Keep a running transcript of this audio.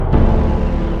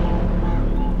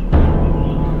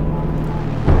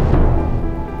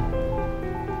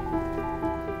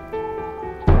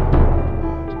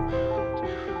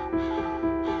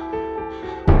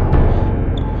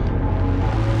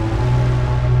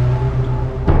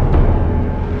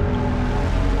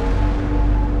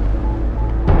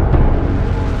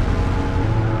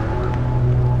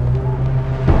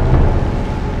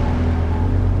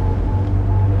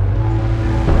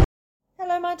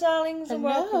darlings, and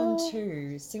Hello. welcome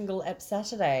to Single Ep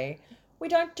Saturday. We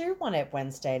don't do one Ep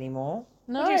Wednesday anymore.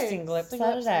 No, we do Single Ep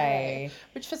Saturday.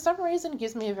 Which for some reason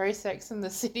gives me a very Sex in the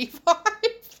City vibe.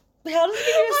 How does it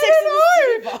give you a Sex in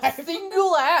the City vibe?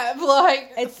 Single app,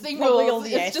 like It's single. probably all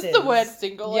the It's just S's. the word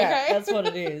single, Yeah, okay? that's what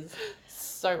it is.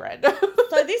 So random.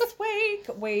 So this week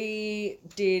we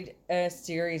did a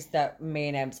series that me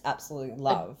and Ebs absolutely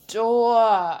love.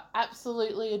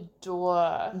 Absolutely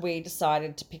adore. We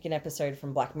decided to pick an episode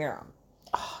from Black Mirror.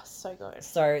 Oh, so good.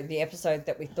 So the episode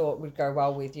that we thought would go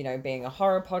well with, being a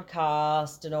horror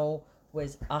podcast and all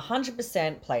was 100%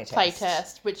 Playtest.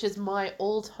 Playtest, which is my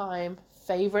all-time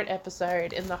favorite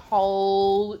episode in the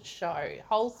whole show,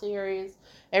 whole series,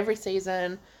 every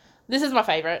season. This is my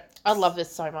favorite. I love this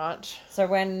so much. So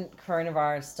when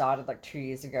coronavirus started 2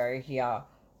 years ago here,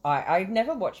 I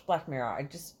never watched Black Mirror.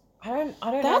 I don't know if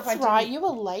I That's didn't. right. You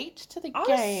were late to the game. I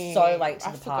was so late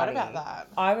to the party. I forgot about that.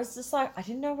 I was just I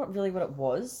didn't know what it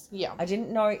was. Yeah. I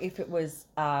didn't know if it was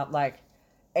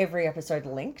every episode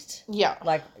linked. Yeah.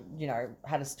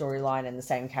 Had a storyline and the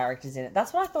same characters in it.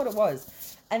 That's what I thought it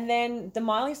was. And then the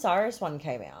Miley Cyrus one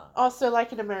came out. Oh, so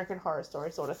like an American Horror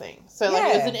Story sort of thing. So it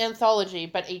was an anthology,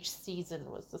 but each season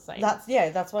was the same.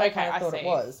 That's what I kind of thought it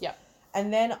was. Yeah.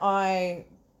 And then I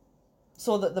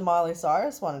saw that the Miley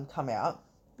Cyrus one had come out.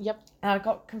 Yep. And I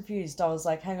got confused. I was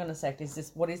like, hang on a sec,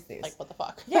 what is this? Like, what the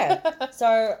fuck? Yeah.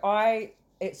 So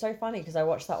it's so funny because I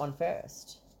watched that one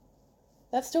first.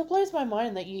 That still blows my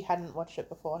mind that you hadn't watched it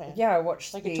beforehand. Yeah, I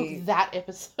watched it took that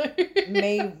episode.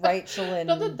 Me, Rachel, and...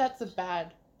 Not that that's a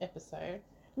bad episode.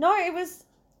 No, it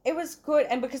was good.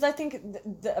 And because I think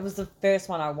it was the first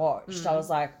one I watched, I was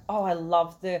like, oh, I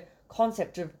love the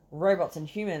concept of robots and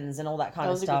humans and all that kind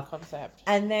of stuff. That was a good concept.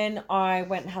 And then I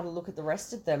went and had a look at the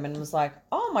rest of them and was like,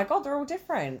 oh my God, they're all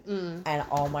different. And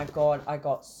oh my God, I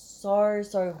got so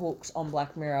hooked on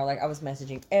Black Mirror. I was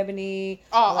messaging Ebony.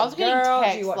 Oh, I was getting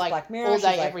texts Black Mirror? All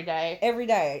day, every day. Every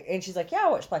day. And she's like, yeah, I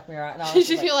watch Black Mirror. And I was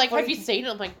she's like, have you seen it?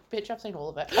 I'm like, bitch, I've seen all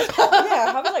of it. Yeah,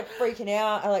 I was freaking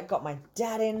out. I got my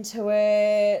dad into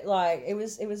it.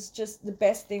 It was just the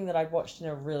best thing that I'd watched in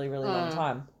a really, really long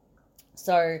time.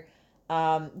 So...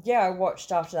 I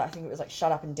watched after that. I think it was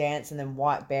Shut Up and Dance and then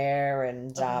White Bear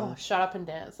and... Shut Up and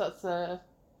Dance. That's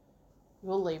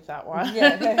we'll leave that one.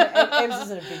 Yeah, Ems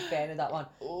isn't a big fan of that one.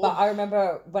 Ooh. But I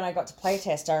remember when I got to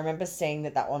Playtest, I remember seeing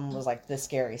that one was the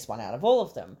scariest one out of all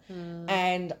of them.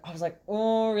 And I was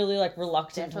really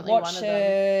reluctant Definitely to watch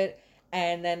it.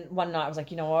 And then one night I was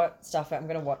like, you know what? Stuff it. I'm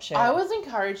going to watch it. I was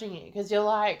encouraging you because you're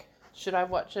like... Should I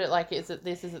watch it? Is it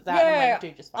this? Is it that? Yeah, I'm like,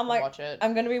 dude, just fucking watch it.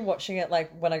 I'm going to be watching it,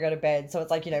 when I go to bed. So it's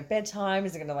bedtime.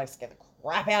 Is it going to, scare the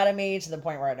crap out of me to the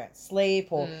point where I don't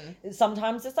sleep? Or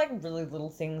sometimes it's, really little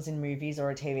things in movies or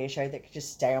a TV show that could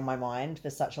just stay on my mind for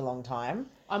such a long time.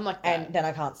 I'm like that. And then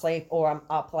I can't sleep. Or I'm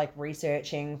up,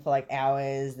 researching for,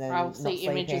 hours. Then I'll see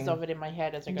images of it in my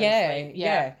head as I go to sleep.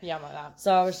 Yeah, I'm like that.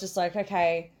 So I was just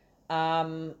okay.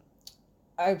 I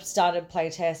started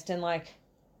Playtest and,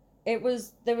 there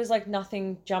was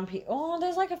nothing jumpy. Oh,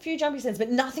 there's a few jumpy scenes,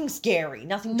 but nothing scary.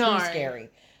 Nothing too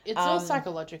scary. It's all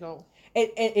psychological.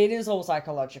 It is all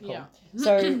psychological. Yeah.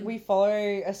 So we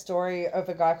follow a story of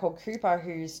a guy called Cooper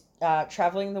who's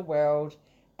traveling the world,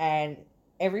 and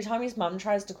every time his mum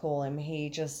tries to call him,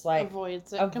 he just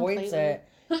avoids it.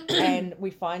 And we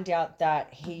find out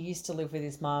that he used to live with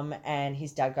his mum, and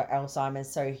his dad got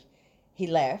Alzheimer's, so he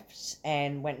left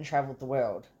and went and traveled the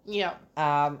world. Yeah.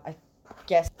 I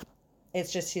guess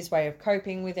it's just his way of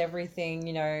coping with everything,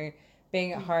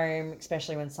 being at home,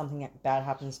 especially when something bad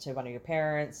happens to one of your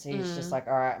parents. He's just all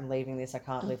right, I'm leaving this. I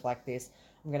can't live like this.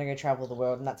 I'm going to go travel the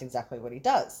world. And that's exactly what he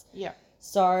does. Yeah.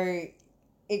 So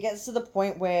it gets to the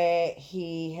point where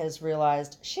he has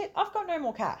realized, shit, I've got no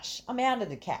more cash. I'm out of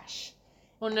the cash.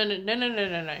 Well,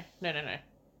 no.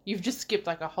 You've just skipped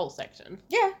a whole section.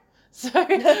 Yeah. So,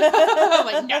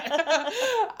 I'm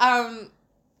no.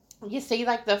 You see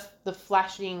the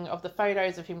flashing of the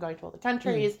photos of him going to all the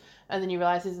countries, and then you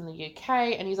realise he's in the UK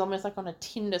and he's almost on a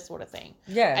Tinder sort of thing.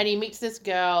 Yeah. And he meets this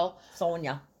girl.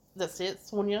 Sonia. That's it,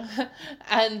 Sonia.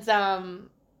 And,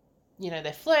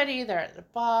 they're flirty, they're at the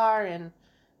bar, and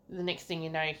the next thing you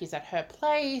know, he's at her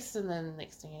place, and then the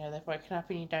next thing you know, they've woken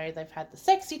up and they've had the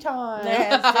sexy time.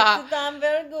 Yeah, sexy time,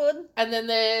 very good. And then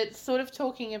they're sort of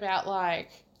talking about,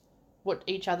 what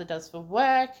each other does for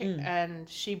work, and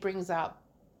she brings up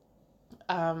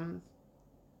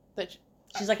that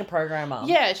she's a programmer.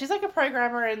 Yeah, she's a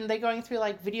programmer, and they're going through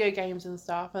video games and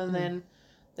stuff, and then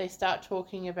they start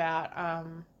talking about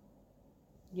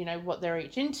what they're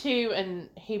each into, and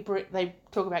they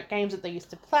talk about games that they used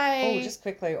to play. Oh, just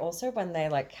quickly, also when they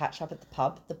catch up at the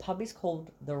pub is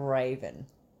called the Raven.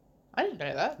 I didn't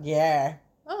know that. Yeah.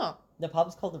 Oh. The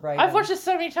pub's called the Raven. I've watched this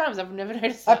so many times, I've never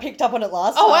noticed I that. picked up on it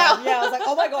last time. Wow. Yeah, I was like,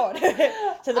 oh my God.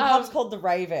 So the pub's called the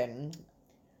Raven.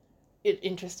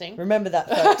 Interesting. Remember that,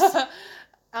 folks.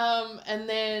 And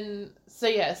then,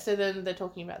 so then they're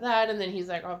talking about that, and then he's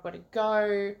like, oh, I've got to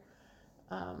go.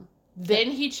 Then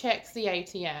he checks the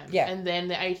ATM. Yeah. And then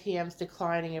the ATM's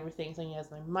declining everything, saying he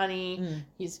has no money. Mm.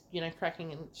 He's,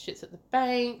 cracking and shits at the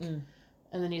bank. Mm.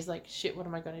 And then he's like, shit, what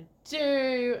am I going to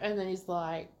do? And then he's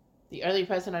like, the only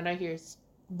person I know here is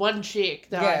one chick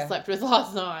that I slept with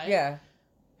last night. Yeah.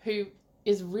 Who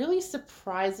is really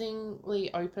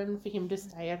surprisingly open for him to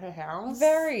stay at her house.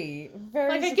 Very,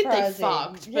 very like, surprising. I get they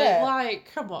fucked, but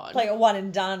like, come on. Like a one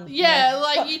and done. Yeah,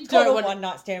 like you don't don't want a one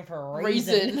night stand for a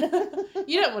reason.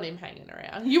 You don't want him hanging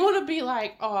around. You want to be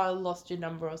like, oh, I lost your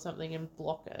number or something and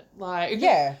block it. Like,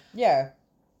 yeah.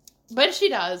 But she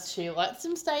does. She lets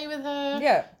him stay with her.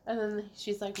 Yeah. And then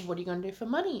she's like, what are you going to do for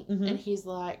money? Mm-hmm. And he's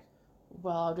like,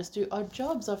 well, I'll just do odd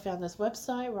jobs. I found this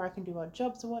website where I can do odd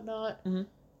jobs and whatnot. Mm-hmm.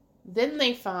 Then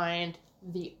they find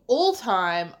the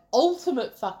all-time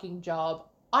ultimate fucking job.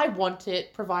 I want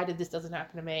it, provided this doesn't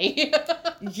happen to me.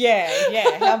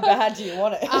 Yeah. How bad do you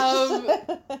want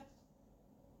it?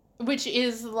 Which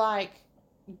is like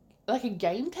a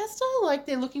game tester? Like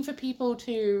they're looking for people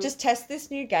to... Just test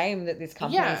this new game that this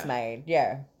company's made.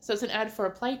 Yeah. So it's an ad for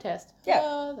a playtest. Yeah.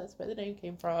 Oh, that's where the name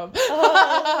came from.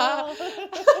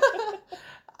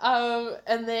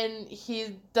 And then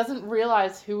he doesn't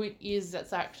realize who it is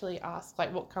that's actually asked,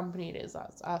 like what company it is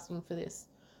that's asking for this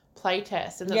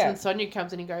playtest. And that's when Sonia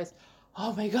comes in and goes,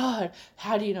 oh my God,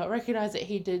 how do you not recognize it?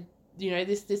 He did,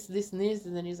 this, and this.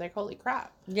 And then he's like, holy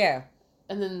crap. Yeah.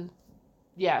 And then,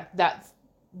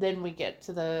 then we get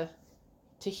to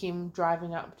him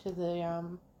driving up to the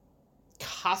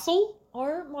castle.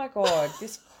 Oh my God,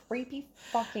 this creepy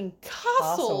fucking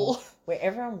castle where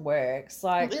everyone works.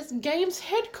 Like, this game's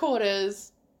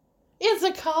headquarters is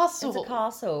a castle. It's a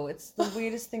castle. It's the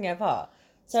weirdest thing ever.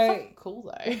 So fucking cool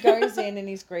though. He goes in and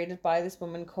he's greeted by this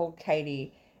woman called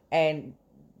Katie, and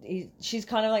she's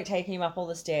kind of like taking him up all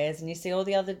the stairs, and you see all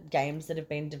the other games that have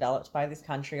been developed by this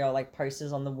country or like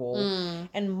posters on the wall.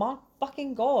 And my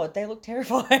fucking God, they look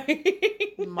terrifying.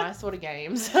 My sort of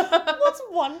games. What's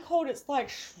one called? It's like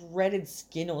shredded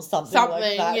skin or something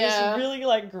like that. Yeah. It's really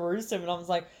like gruesome, and I was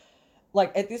like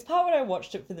at this part when I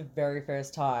watched it for the very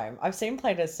first time, I've seen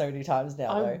Playtest so many times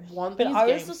now though. But I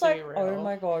was just like, oh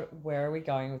my God, where are we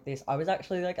going with this? I was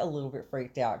actually like a little bit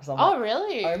freaked out because I'm like,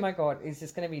 really? Oh my God, is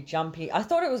this going to be jumpy? I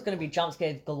thought it was going to be jump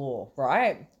scared galore,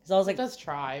 right? Because I was like, let's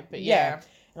try, but yeah.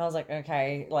 And I was like,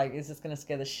 okay, like, is this going to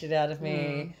scare the shit out of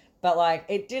me? But like,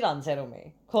 it did unsettle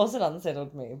me. Of course it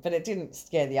unsettled me, but it didn't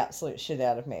scare the absolute shit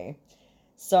out of me.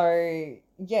 So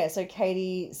so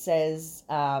Katie says,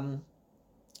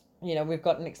 we've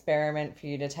got an experiment for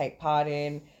you to take part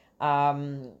in.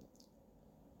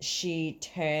 She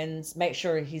makes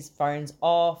sure his phone's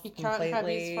off completely. He can't have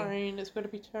his phone. It's got to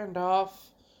be turned off.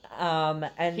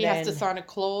 And he has to sign a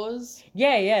clause.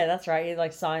 Yeah, that's right. He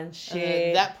like signs shit. And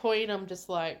at that point, I'm just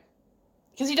like,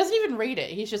 because he doesn't even read it.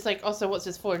 He's just like, oh, so what's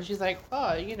this for? And she's like,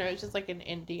 oh, it's just like an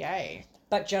NDA.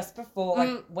 But just before,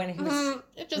 like, when he was...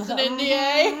 It's just an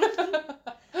NDA.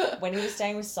 When he was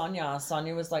staying with Sonia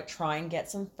was like, try and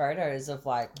get some photos of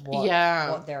like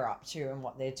what they're up to and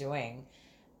what they're doing.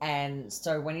 And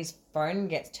so when his phone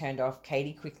gets turned off,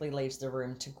 Katie quickly leaves the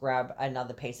room to grab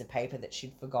another piece of paper that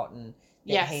she'd forgotten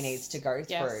that he needs to go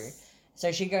through.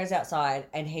 So she goes outside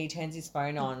and he turns his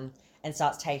phone on and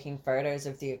starts taking photos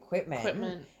of the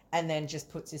equipment. And then just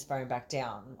puts his phone back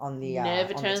down on the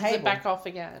Never on turns the table. it back off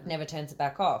again. Never turns it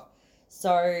back off.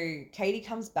 So Katie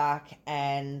comes back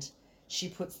and she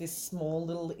puts this small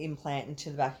little implant into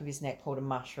the back of his neck called a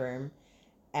mushroom.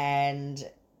 And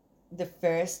the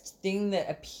first thing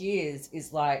that appears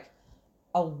is like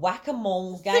a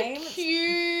whack-a-mole game. The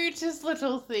cutest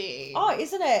little thing. Oh,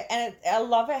 isn't it? And I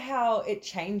love it how it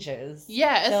changes.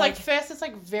 Yeah, it's like first it's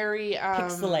like very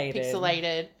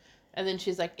pixelated. And then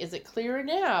she's like, is it clearer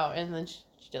now? And then she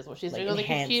does what she's doing on the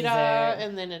computer.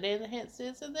 And then it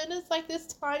enhances. And then it's like this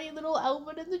tiny little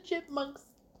Alvin and the Chipmunks.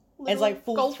 It's like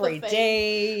full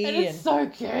 3D. And it's so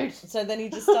cute. So then he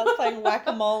just starts playing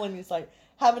whack-a-mole and he's like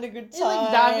having a good time. He's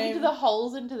like diving into the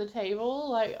holes into the table.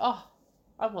 Like, oh,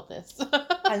 I want this.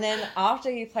 And then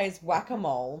after he plays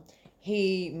whack-a-mole,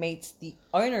 he meets the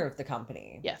owner of the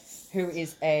company. Yes. Who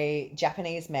is a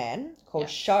Japanese man called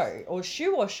Sho. Or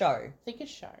Shu or Sho? I think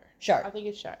it's Sho. Sho. I think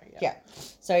it's Sho, yeah.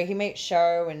 So he meets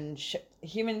Sho and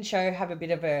him and Sho have a bit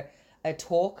of a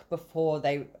talk before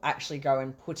they actually go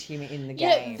and put him in the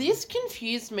game. Yeah, this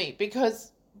confused me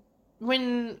because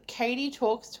when Katie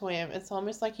talks to him, it's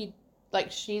almost like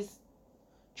she's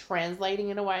translating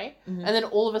in a way, Mhm. and then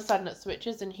all of a sudden it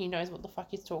switches and he knows what the fuck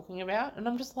he's talking about, and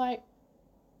I'm just like,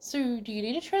 so do you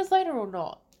need a translator or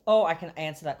not? Oh, I can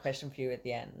answer that question for you at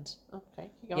the end. Okay,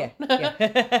 keep going.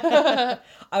 Yeah.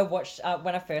 I watched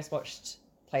when I first watched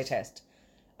Playtest.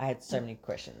 I had so many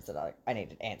questions that I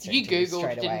needed answering. You Googled,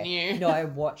 straight away. didn't you? No, I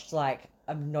watched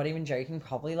I'm not even joking,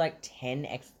 probably 10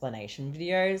 explanation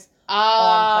videos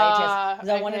on Playtest because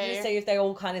I wanted to see if they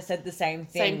all kind of said the same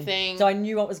thing. Same thing. So I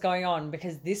knew what was going on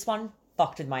because this one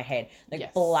fucked with my head.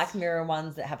 Yes. Black Mirror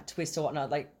ones that have a twist or whatnot,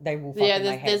 they will fuck with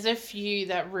my head. There's a few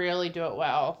that really do it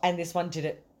well. And this one did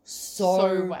it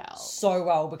so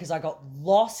well because I got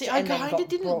lost. See, I kind of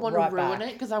didn't want to ruin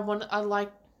it because I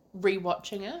like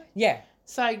rewatching it. Yeah.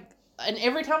 So, and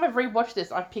every time I've rewatched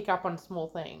this, I pick up on small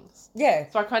things. Yeah.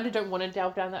 So I kind of don't want to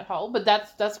delve down that hole, but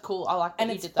that's cool. I like that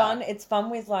you did that. And it's fun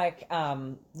with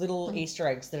little Easter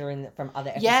eggs that are from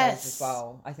other episodes as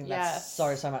well. I think that's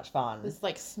so much fun.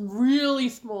 There's really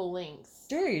small links.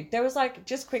 Dude, there was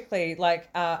just quickly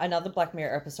another Black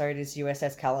Mirror episode is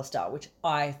USS Callister, which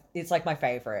it's my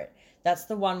favorite. That's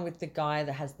the one with the guy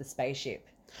that has the spaceship.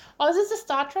 Oh, is this the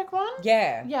Star Trek one?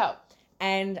 Yeah. Yeah.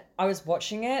 And I was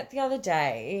watching it the other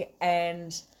day,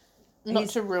 and not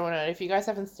to ruin it, if you guys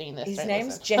haven't seen this, his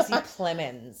name's Jesse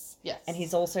Plemons. Yes. And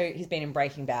he's been in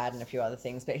Breaking Bad and a few other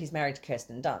things, but he's married to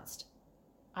Kirsten Dunst.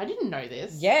 I didn't know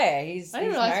this. Yeah, I didn't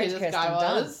realize who this guy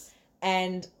was.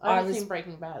 And I was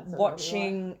Breaking Bad. So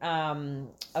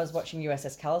I was watching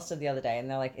USS Callister the other day, and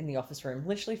they're in the office room,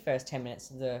 literally first 10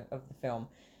 minutes of the film,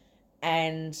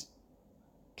 and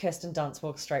Kirsten Dunst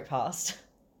walks straight past.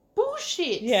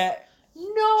 Bullshit. Yeah.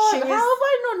 No, how have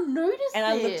I not noticed and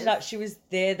this? I looked it up. She was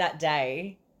there that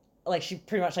day. She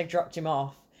pretty much dropped him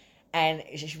off, and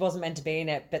she wasn't meant to be in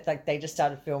it, but they just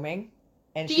started filming.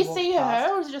 And do you see her,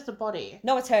 or is it just a body?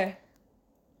 No, it's her.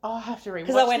 Oh, I have to rewatch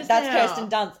because I went, that's now. Kirsten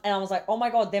Dunst, and I was like, oh my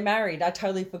god, they're married. I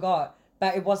totally forgot,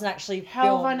 but it wasn't actually filmed.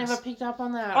 How have I never picked up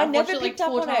on that? I never picked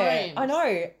up on it. I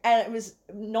know, and it was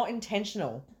not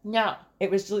intentional. Yeah,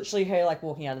 it was literally her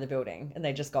walking out of the building, and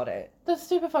they just got it. That's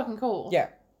super fucking cool. Yeah.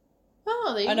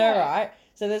 Oh, there you go. I know, right?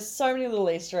 So there's so many little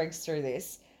Easter eggs through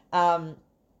this. So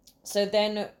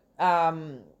then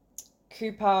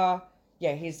Cooper,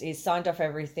 he's signed off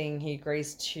everything. He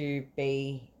agrees to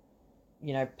be,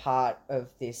 part of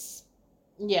this.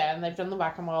 Yeah, and they've done the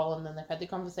whack-a-mole, and then they've had the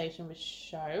conversation with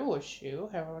Shu,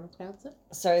 however I want to pronounce it.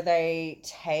 So they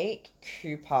take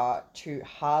Cooper to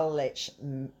Harlech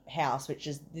House, which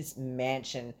is this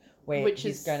mansion where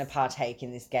he's going to partake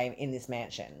in this game in this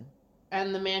mansion.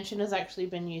 And the mansion has actually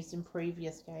been used in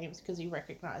previous games because he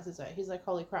recognises it. He's like,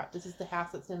 holy crap, this is the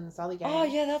house that's in this other game. Oh,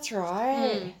 yeah, that's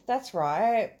right. That's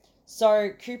right. So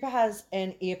Cooper has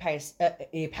an earpiece, so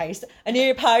he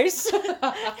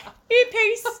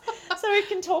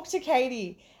can talk to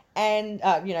Katie. And,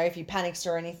 if he panics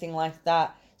or anything like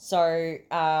that. So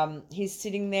he's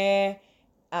sitting there.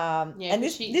 And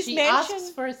this mansion...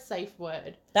 asks for a safe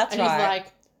word. That's right. And he's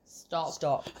like, stop.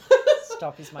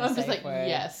 Stop is my I'm safe just word.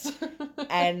 Yes.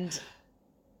 And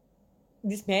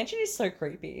this mansion is so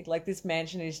creepy. This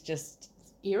mansion is just...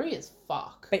 eerie as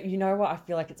fuck. But you know what I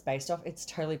feel like it's based off? It's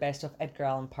totally based off Edgar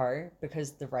Allan Poe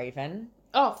because The Raven.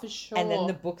 Oh, for sure. And then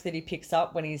the book that he picks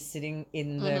up when he's sitting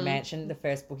in the mansion, the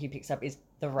first book he picks up is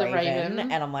The Raven.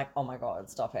 And I'm like, oh my God,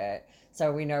 stop it.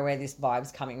 So we know where this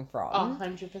vibe's coming from. Oh,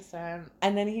 100%.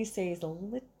 And then he sees a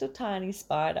little tiny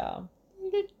spider.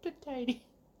 Little tiny.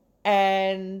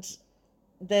 And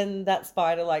then that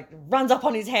spider runs up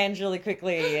on his hands really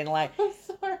quickly and I'm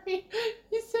sorry,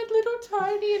 you said little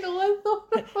tiny and all I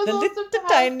thought was the little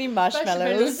tiny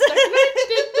marshmallows stuck right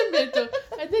in the middle,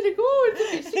 and then it goes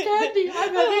it's a piece of candy.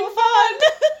 I'm having fun.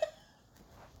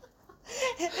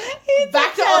 It's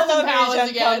back to Austin Powers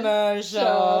again.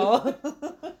 Commercial.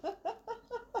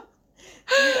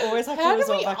 You always have How to do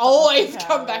we back always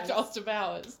come back to Austin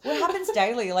Powers? Well, it happens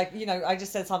daily. I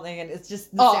just said something and it's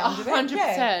just the sound of it. 100%.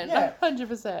 Yeah.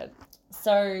 100%.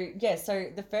 So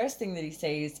the first thing that he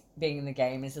sees being in the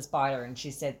game is a spider, and she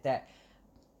said that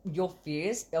your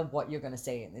fears are what you're going to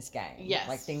see in this game.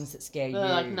 Yes. Things that scare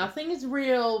you. Nothing is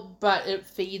real, but it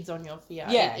feeds on your fear.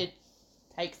 Yeah. It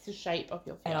takes the shape of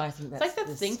your fear. And I think that's it's like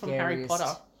that thing from Harry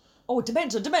Potter. Oh,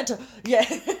 Dementor. Yeah.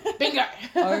 Bingo.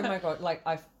 Oh my God.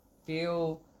 I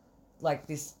feel like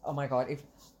this. Oh my God. If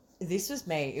this was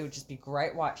me, it would just be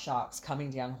great white sharks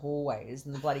coming down hallways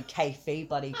and the bloody KFC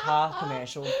bloody car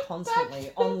commercial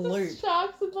constantly on loop.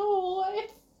 Sharks in the hallway.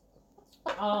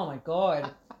 Oh my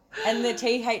God. And the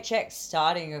THX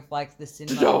starting of the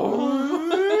cinema.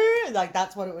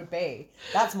 That's what it would be.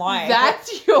 That's mine.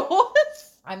 That's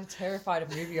yours? I'm terrified of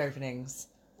movie openings.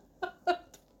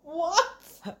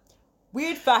 What?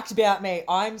 Weird fact about me,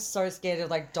 I'm so scared of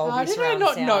like Dolby How did I surround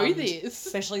not sound, know this?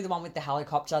 especially the one with the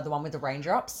helicopter, the one with the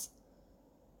raindrops.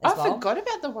 I forgot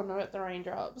about the one about the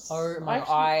raindrops. Oh my God,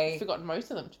 I've forgotten most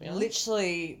of them, to be honest.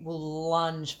 Literally will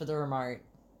lunge for the remote.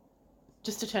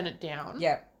 Just to turn it down?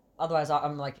 Yeah. Otherwise,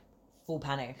 I'm like full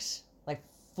panicked. Like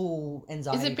full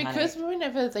anxiety. Is it because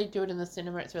whenever they do it in the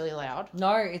cinema, it's really loud?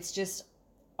 No, it's just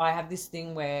I have this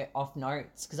thing where off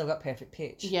notes because I've got perfect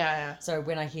pitch. Yeah. So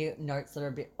when I hear notes that are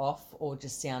a bit off or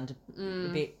just sound a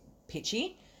bit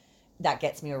pitchy, that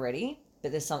gets me already. But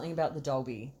there's something about the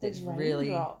Dolby that's really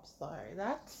raindrops though.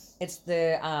 That's it's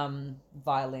the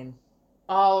violin.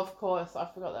 Oh, of course. I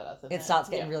forgot that. It starts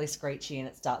getting really screechy and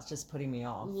it starts just putting me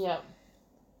off. Yep.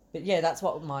 But yeah, that's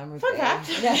what mine would Fun be. fact.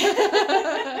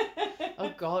 Yeah.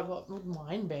 Oh God, what would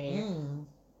mine be? Mm.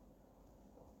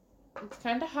 It's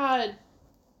kind of hard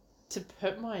to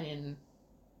put mine in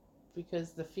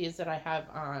because the fears that I have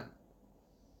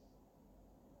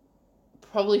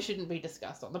probably shouldn't be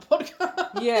discussed on the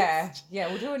podcast. Yeah,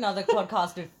 we'll do another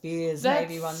podcast of fears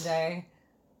maybe one day.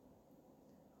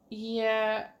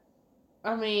 Yeah,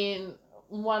 I mean,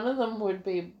 one of them would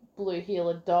be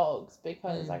blue-heeled dogs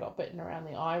because I got bitten around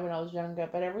the eye when I was younger,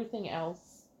 but everything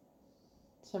else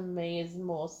to me is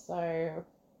more so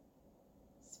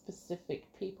specific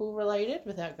people related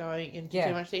without going into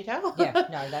too much detail. Yeah,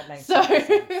 no, that makes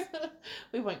sense.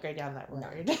 We won't go down that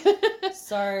road. No.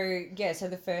 So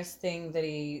the first thing that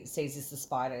he sees is the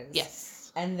spiders.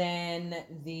 Yes. And then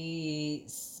he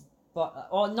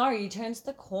turns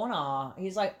the corner.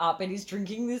 He's like up and he's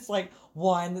drinking this like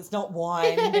wine that's not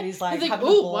wine, but he's like, having a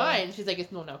ball. Wine. She's like,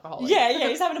 it's non-alcoholic. Yeah,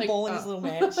 he's having a ball in his little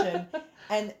mansion.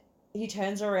 And he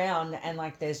turns around and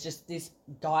like there's just this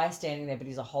guy standing there, but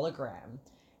he's a hologram.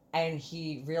 And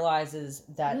he realizes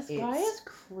that this guy is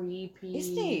creepy.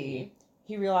 Isn't he?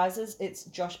 He realizes it's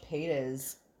Josh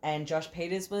Peters, and Josh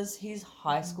Peters was his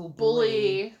high school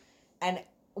bully. And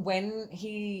when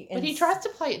he tries to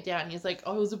play it down. He's like,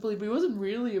 I was a bully, but he wasn't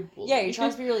really a bully. Yeah, he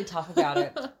tries to be really tough about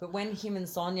it. But when him and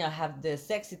Sonia have the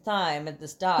sexy time at the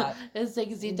start,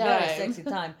 sexy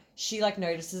time, she like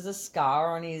notices a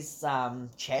scar on his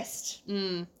chest.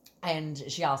 And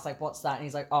she asks, like, what's that? And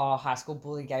he's like, oh, high school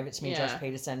bully gave it to me, Josh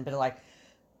Peterson. But, like,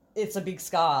 it's a big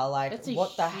scar. Like,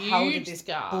 what the hell did this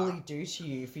bully do to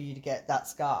you for you to get that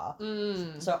scar?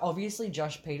 So, obviously,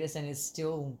 Josh Peterson is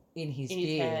still in his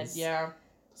fears. Yeah.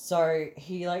 So,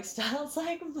 he, like, starts,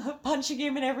 like, punching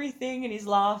him and everything. And he's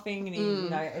laughing. And,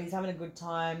 he, he's having a good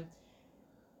time.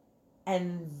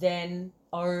 And then,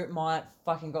 oh, my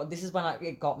fucking God. This is when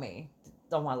it got me.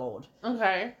 Oh, my Lord.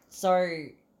 Okay. So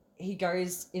he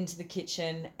goes into the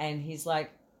kitchen and he's like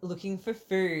looking for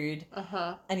food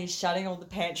and he's shutting all the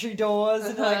pantry doors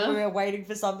and like we're waiting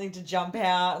for something to jump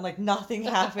out and like nothing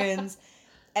happens.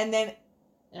 And then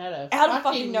out of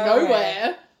fucking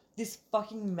nowhere, this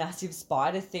fucking massive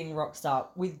spider thing rocks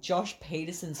up with Josh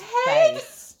Peterson's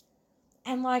face.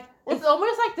 And like it's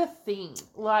almost like the Thing.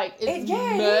 Like it's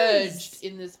merged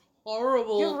in this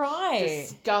horrible, you're right,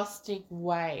 disgusting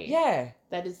way. Yeah.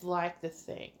 That is like the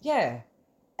Thing. Yeah.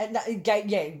 And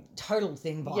total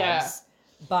Thing vibes. Yeah.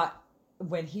 But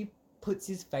when he puts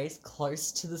his face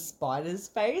close to the spider's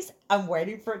face, I'm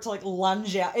waiting for it to like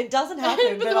lunge out. It doesn't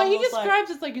happen. But the way he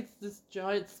describes it's like it's this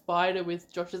giant spider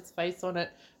with Josh's face on it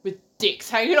with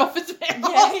dicks hanging off its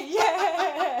mouth.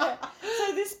 Yeah.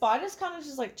 So this spider's kind of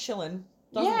just like chilling.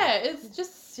 It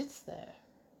just sits there.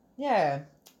 Yeah.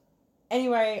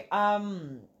 Anyway,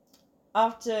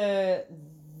 after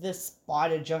the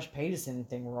spider Josh Peterson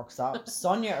thing rocks up,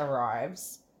 Sonia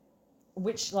arrives,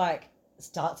 which like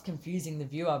starts confusing the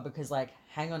viewer because like,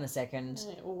 hang on a second.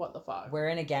 Well, what the fuck? We're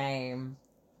in a game.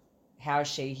 How is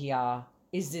she here?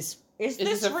 Is this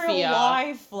real fear?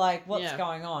 Life? Like, what's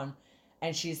going on?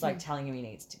 And she's like telling him he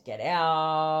needs to get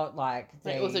out. Like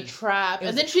it was a trap.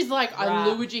 And then she's like, I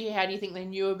lured you here. How do you think they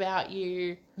knew about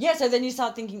you? Yeah, so then you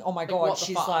start thinking, oh my God,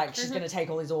 she's like, she's going to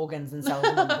take all his organs and sell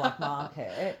them on the black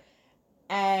market.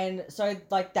 And so,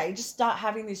 like, they just start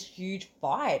having this huge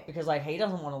fight because, like, he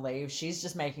doesn't want to leave. She's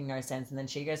just making no sense. And then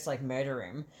she goes to, like, murder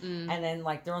him. And then,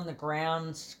 like, they're on the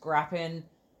ground scrapping.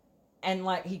 And,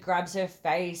 like, he grabs her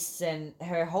face and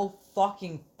her whole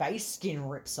fucking face skin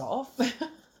rips off.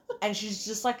 And she's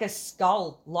just like a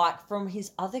skull, like from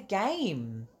his other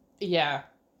game. Yeah.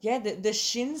 Yeah, the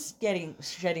shin's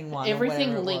shedding one.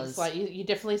 Everything links. Like you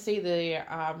definitely see the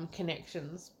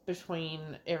connections between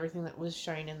everything that was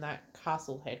shown in that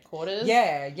castle headquarters.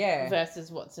 Yeah.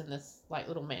 Versus what's in this like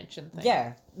little mansion thing.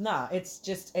 Yeah. No, it's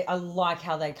just I like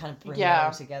how they kind of bring it all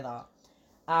together.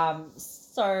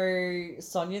 So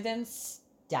Sonia then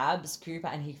stabs Cooper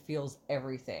and he feels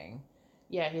everything.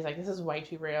 Yeah, he's like, this is way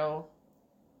too real.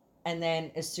 And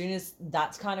then as soon as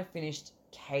that's kind of finished,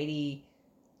 Katie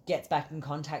gets back in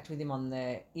contact with him on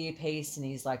the earpiece, and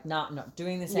he's like, nah, I'm not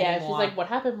doing this anymore. Yeah, she's like, what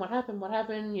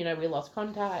happened? You know, we lost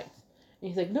contact. And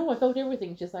he's like, no, I felt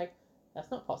everything. She's like, that's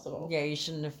not possible. Yeah, you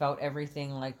shouldn't have felt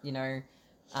everything. Like, you know,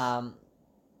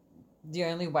 the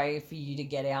only way for you to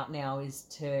get out now is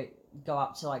to go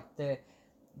up to, like, the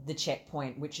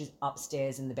checkpoint, which is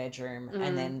upstairs in the bedroom,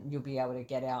 and then you'll be able to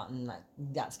get out, and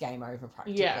that's game over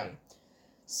practically. Yeah.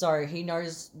 So he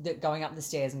knows that going up the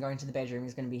stairs and going to the bedroom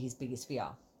is going to be his biggest fear.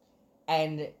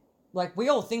 And, like, we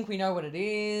all think we know what it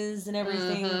is and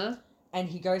everything. And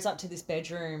he goes up to this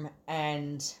bedroom,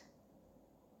 and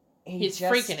he's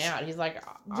freaking out. He's like,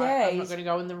 I'm not going to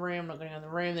go in the room,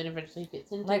 Then eventually he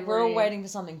gets into the room. Like, we're all waiting for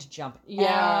something to jump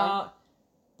out.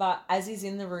 But as he's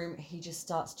in the room, he just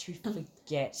starts to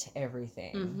forget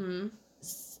everything.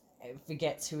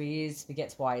 Forgets who he is,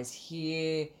 forgets why he's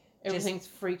here. Everything's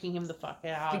freaking him the fuck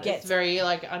out. It's very,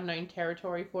 like, unknown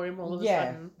territory for him all of a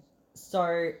sudden.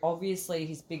 So, obviously,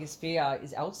 his biggest fear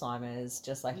is Alzheimer's,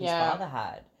 just like his father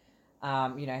had.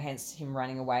 You know, hence him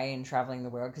running away and traveling the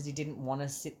world, because he didn't want to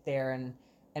sit there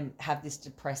and have this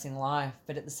depressing life.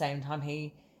 But at the same time,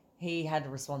 he had a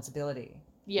responsibility.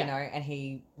 You know, and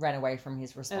he ran away from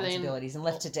his responsibilities and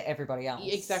left it to everybody else.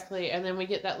 Exactly. And then we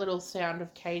get that little sound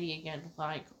of Katie again,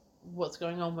 like, what's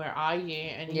going on? Where are you?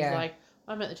 And he's like,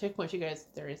 I'm at the checkpoint. She goes,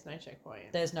 there is no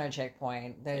checkpoint. There's no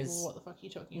checkpoint. There's like, what the fuck are you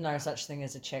talking about? No such thing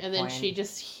as a checkpoint. And then she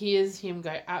just hears him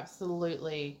go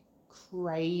absolutely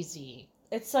crazy.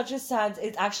 It's such a sad...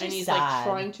 It's actually sad. And he's, like,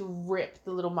 trying to rip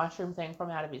the little mushroom thing from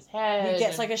out of his head. He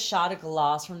gets, like, a shard of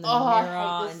glass from the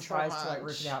mirror and tries to, like,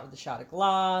 rip it out with the shard of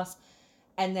glass.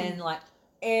 And then, like,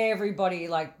 everybody,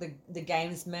 like, the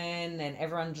gamesmen and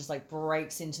everyone just, like,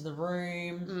 breaks into the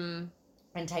room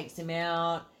and takes him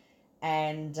out.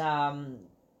 And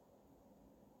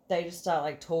they just start,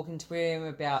 like, talking to him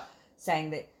about saying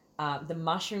that the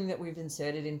mushroom that we've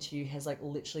inserted into you has, like,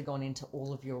 literally gone into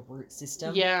all of your root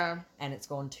system. Yeah. And it's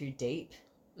gone too deep.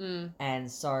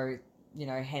 And so, you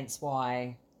know, hence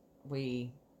why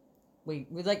we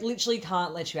like literally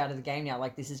can't let you out of the game now.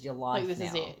 Like, this is your life now. Like, this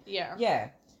is it. Yeah. Yeah.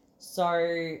 So,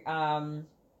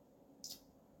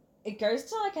 it goes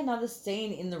to, like, another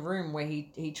scene in the room where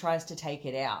he tries to take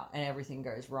it out and everything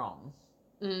goes wrong.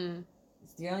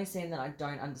 It's the only scene that I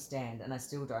don't understand, and I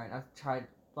still don't. I've tried,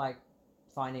 like,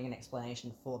 finding an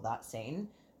explanation for that scene,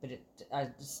 but it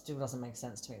still doesn't make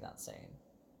sense to me, that scene.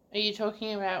 Are you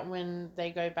talking about when they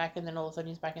go back and then all of a sudden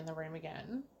he's back in the room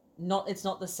again? It's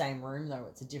not the same room, though.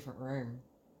 It's a different room.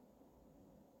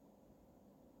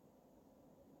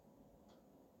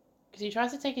 Because he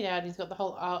tries to take it out, and he's got the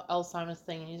whole Alzheimer's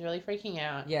thing, and he's really freaking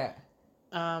out. Yeah.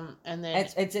 And then...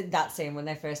 It's in that scene when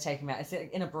they first take him out. It's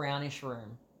in a brownish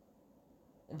room.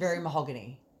 Very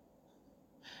mahogany.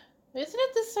 Isn't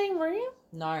it the same room?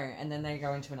 No, and then they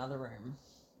go into another room.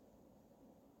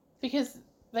 Because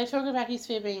they talk about his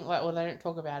fear being... Like, well, they don't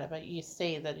talk about it, but you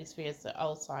see that his fear is the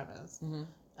Alzheimer's.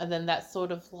 And then that's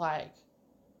sort of like...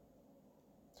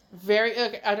 Very...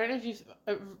 I don't know if you've...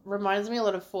 It reminds me a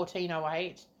lot of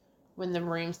 1408. When the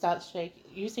room starts shaking.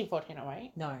 You seen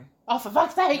 1408? No. Oh, for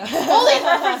fuck's sake. All these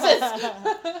references.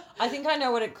 I think I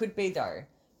know what it could be, though.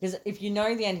 Because if you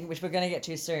know the ending, which we're going to get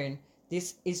to soon,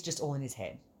 this is just all in his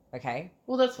head. Okay?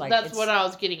 Well, that's what I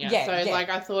was getting at. Yeah, so, like,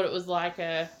 I thought it was like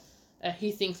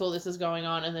he thinks all this is going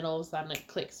on, and then all of a sudden it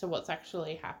clicks to what's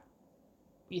actually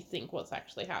you think what's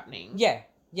actually happening. Yeah.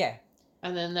 Yeah.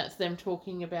 And then that's them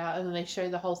talking about, and then they show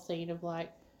the whole scene of,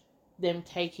 like, them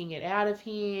taking it out of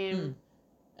him.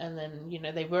 And then, you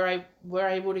know, they were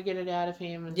able to get it out of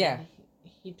him. And then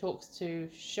he talks to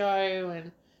Sho,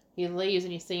 and he leaves,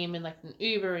 and you see him in, like, an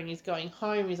Uber, and he's going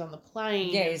home. He's on the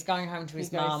plane. Yeah, he's going home to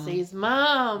his mum. He goes to see his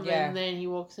mum. Yeah. And then he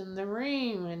walks in the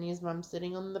room, and his mum's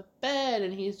sitting on the bed,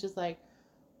 and he's just like,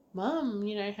 Mum,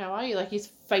 you know, how are you? Like, he's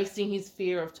facing his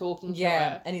fear of talking to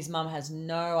her. And his mum has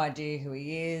no idea who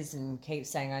he is and keeps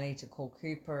saying, I need to call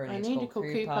Cooper. I need to call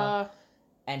Cooper.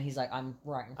 And he's like, I'm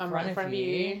right in front of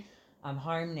you. I'm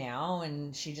home now.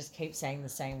 And she just keeps saying the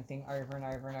same thing over and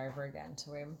over and over again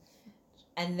to him.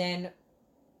 And then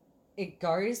it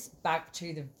goes back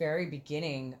to the very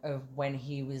beginning of when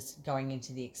he was going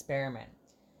into the experiment.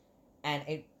 And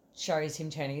it shows him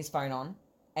turning his phone on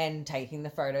and taking the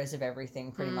photos of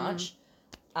everything pretty much.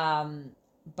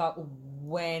 But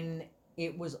when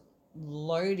it was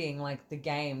loading, like, the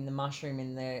game, the mushroom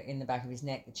in the back of his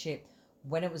neck, the chip,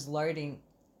 when it was loading,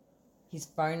 his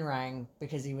phone rang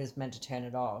because he was meant to turn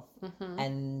it off.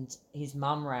 And his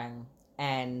mum rang,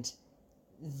 and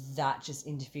that just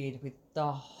interfered with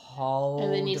the whole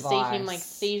And then you device. see him, like,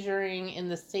 seizuring in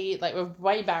the seat. Like, we're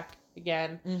way back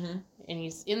again. Mm-hmm. And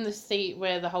he's in the seat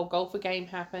where the whole golfer game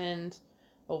happened,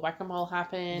 or whack-a-mole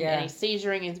happened, Yeah. and he's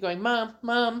seizuring and he's going, Mum,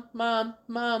 Mum, Mum,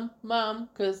 Mum, Mum,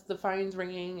 because the phone's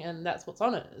ringing and that's what's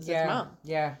on it. It says Mum.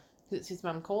 Yeah. It's his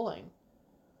mum calling.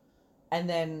 And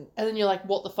then you're like,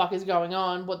 what the fuck is going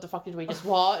on? What the fuck did we just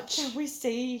watch? we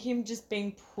see him just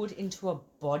being put into a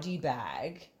body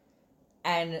bag,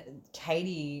 and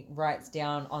Katie writes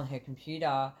down on her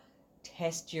computer,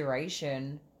 test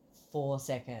duration 4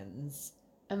 seconds.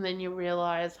 And then you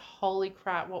realise, holy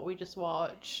crap, what we just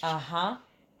watched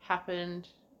happened.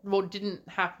 Well, didn't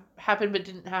happen, but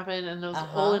didn't happen. And it was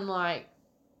all in like,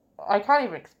 I can't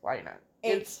even explain it.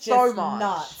 It's just so much.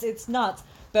 Nuts. It's nuts.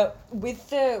 But with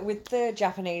the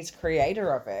Japanese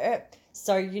creator of it,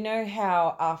 so you know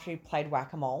how after he played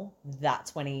Whack-A-Mole,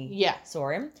 that's when he saw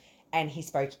him, and he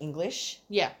spoke English.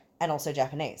 Yeah. And also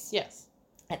Japanese. Yes.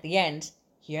 At the end,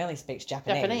 he only speaks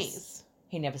Japanese.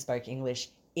 He never spoke English.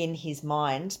 In his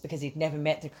mind, because he'd never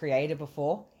met the creator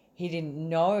before, he didn't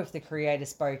know if the creator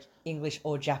spoke English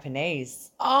or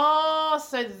Japanese. Oh,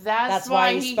 so that's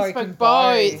why he spoke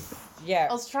both. Yeah.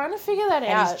 I was trying to figure that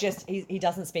out. And he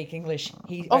doesn't speak English.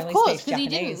 He of only course, speaks Japanese.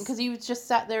 Because he didn't, because he was just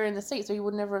sat there in the seat, so he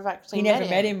would never have actually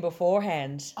met him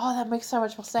beforehand. Oh, that makes so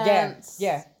much more sense.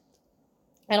 Yeah.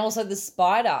 And also the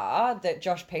spider that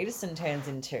Josh Peterson turns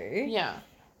into. Yeah.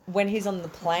 When he's on the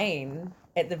plane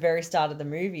at the very start of the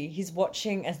movie, he's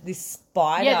watching as this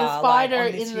spider, the spider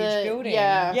on this in huge the building.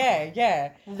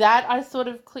 Yeah. That I sort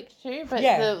of clicked too, but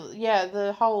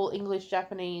the whole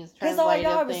English-Japanese translated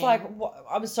I was thing. like,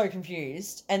 I was so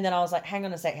confused, and then I was like, hang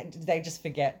on a second, did they just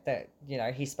forget that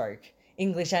he spoke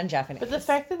English and Japanese? But the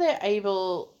fact that they're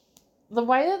able, the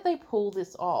way that they pull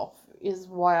this off is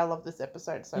why I love this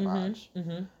episode so much.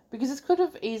 Mm-hmm. Because this could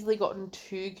have easily gotten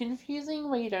too confusing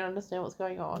where you don't understand what's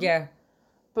going on. Yeah.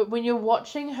 But when you're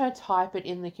watching her type it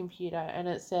in the computer and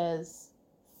it says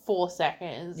 4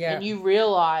 seconds and you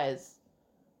realise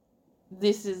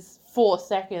this is 4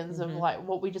 seconds of like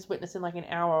what we just witnessed in like an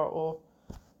hour or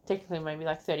technically maybe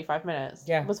like 35 minutes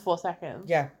was 4 seconds.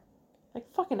 Yeah. Like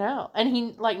fucking hell. And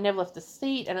he like never left the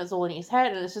seat and it's all in his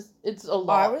head and it's a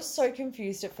lot. I was so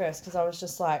confused at first because I was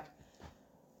just like,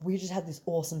 we just had this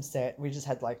awesome set. We just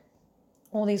had like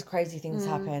all these crazy things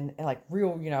happen and like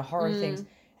real, horror things.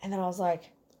 And then I was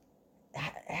like,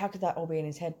 how could that all be in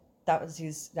his head? That was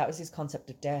his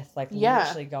concept of death, like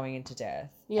literally going into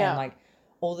death. Yeah. And like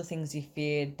all the things he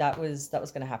feared, that was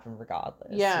going to happen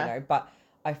regardless. Yeah. But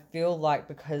I feel like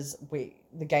because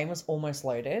the game was almost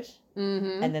loaded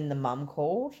and then the mum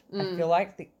called, I feel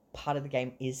like the part of the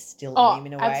game is still in him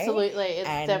in a way. Absolutely. It's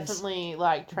definitely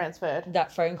like transferred.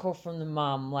 That phone call from the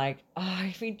mum, like,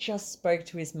 if he just spoke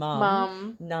to his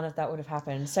mum, none of that would have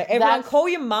happened. So everyone call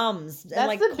your mums and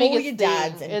like call your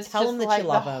dads and tell them that you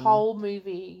love them. The whole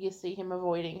movie you see him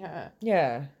avoiding her.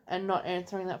 Yeah. And not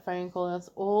answering that phone call. That's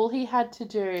all he had to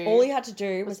do. All he had to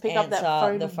do was pick answer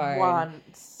up the phone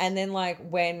once. And then like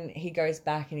when he goes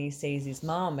back and he sees his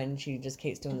mum and she just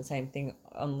keeps doing the same thing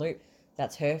on loop,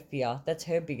 that's her fear. That's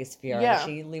her biggest fear. Yeah. And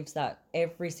she lives that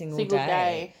every single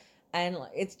day. And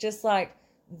it's just like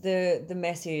the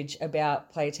message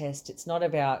about Playtest, it's not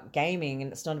about gaming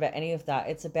and it's not about any of that.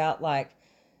 It's about like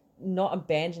not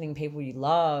abandoning people you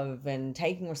love and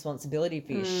taking responsibility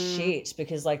for your shit,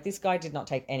 because like this guy did not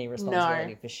take any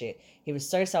responsibility for shit. He was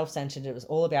so self-centered. It was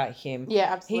all about him.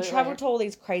 Yeah, absolutely. He traveled to all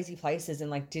these crazy places and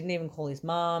like didn't even call his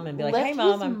mom and be like, Left hey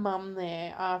mom, his mum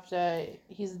there after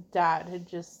his dad had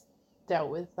just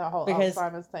dealt with the whole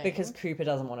Alzheimer's thing. Because Cooper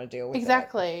doesn't want to deal with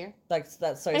it. Like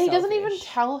that's so And he selfish. Doesn't even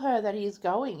tell her that he's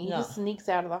going. He just sneaks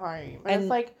out of the home. And it's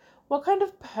like, what kind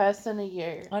of person are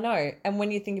you? I know. And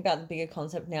when you think about the bigger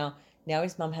concept now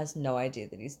his mum has no idea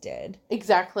that he's dead.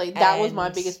 Exactly. That was my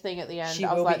biggest thing at the end. She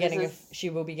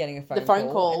will be getting a phone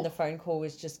call. And the phone call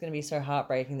was just going to be so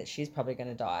heartbreaking that she's probably going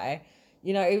to die.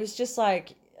 It was just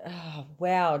like, oh,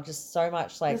 wow, just so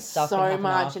much like stuff. So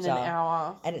much in an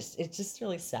hour. And it's just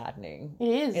really saddening. It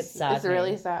is. It's saddening. It's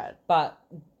really sad. But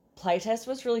Playtest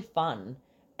was really fun.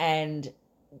 And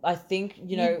I think,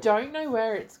 you don't know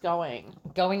where it's going.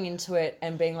 Going into it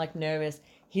and being like nervous.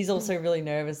 He's also really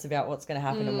nervous about what's going to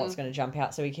happen and what's going to jump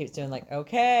out. So he keeps doing like,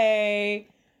 okay,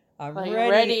 I'm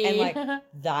ready. And like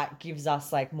that gives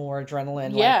us like more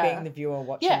adrenaline, like being the viewer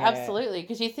watching it. Yeah, absolutely.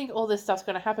 Because you think all this stuff's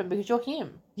going to happen because you're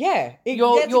him. Yeah,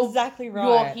 you're exactly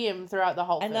right. You're him throughout the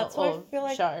whole and that's what I feel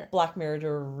like show. Black Mirror do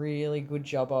a really good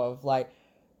job of. Like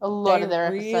a lot of their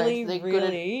episodes, they're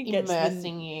really good at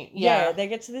immersing you. Yeah, they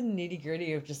get to the nitty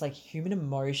gritty of just like human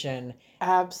emotion.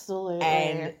 Absolutely.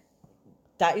 And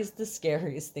that is the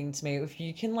scariest thing to me. If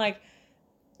you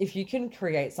can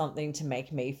create something to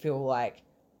make me feel like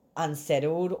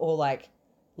unsettled or like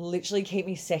literally keep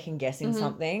me second guessing Mhm.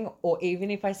 something, or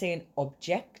even if I see an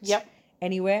object Yep.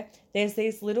 anywhere, there's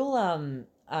these little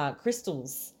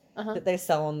crystals Uh-huh. that they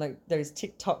sell on those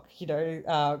TikTok,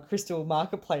 crystal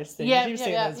marketplace things. Yep, You've yep,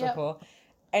 seen yep, those yep. before.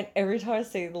 And every time I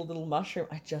see the little mushroom,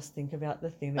 I just think about the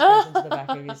thing that goes into the back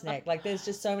of his neck. Like, there's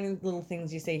just so many little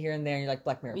things you see here and there, and you're like,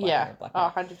 Black Mirror, Black Mirror, Black Mirror.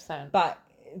 100%. But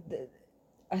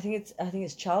I think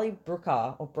it's Charlie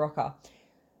Brooker or Brocker.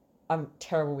 I'm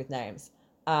terrible with names.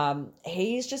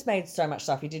 He's just made so much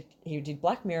stuff. He did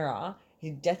Black Mirror, he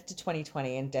did Death to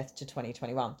 2020 and Death to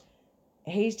 2021.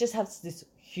 He just has this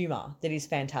humor that is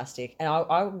fantastic, and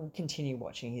I will continue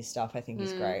watching his stuff. I think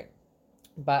he's great.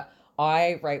 But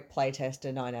I rate Playtest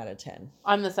a 9 out of 10.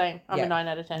 I'm the same. I'm Yeah. a 9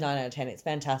 out of 10. 9 out of 10. It's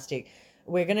fantastic.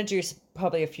 We're going to do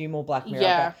probably a few more Black Mirror,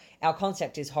 Yeah. but our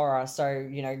concept is horror, so,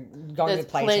 going There's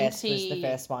to Playtest was the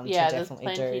first one to definitely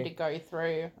there's plenty to go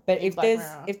through. But in Black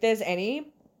Mirror. if there's any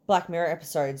Black Mirror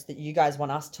episodes that you guys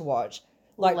want us to watch,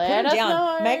 like, Let put them us down.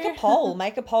 know. Make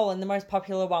a poll, and the most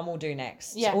popular one we'll do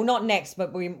next. Yeah. Well, not next,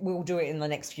 but we'll do it in the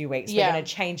next few weeks. Yeah. We're going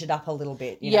to change it up a little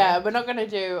bit, Yeah, we're not going to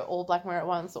do all Black Mirror at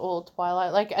once, all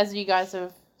Twilight. Like, as you guys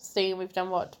have seen, we've done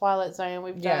Twilight Zone,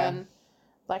 we've done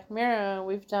Black Mirror,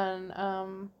 we've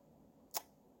done,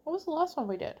 what was the last one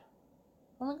we did?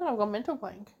 Oh my god, I've got mental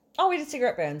blank. Oh, we did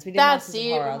Cigarette Burns. We did That's Masters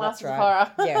it, of Horror. Masters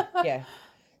That's of right. Horror. Yeah.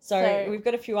 So we've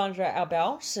got a few under our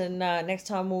belt, and next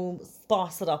time we'll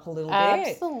spice it up a little bit.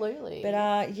 Absolutely.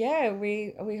 But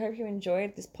we hope you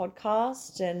enjoyed this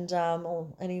podcast, and or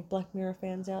any Black Mirror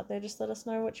fans out there, just let us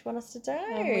know what you want us to do.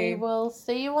 And we will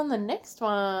see you on the next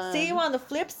one. See you on the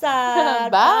flip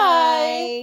side. Bye.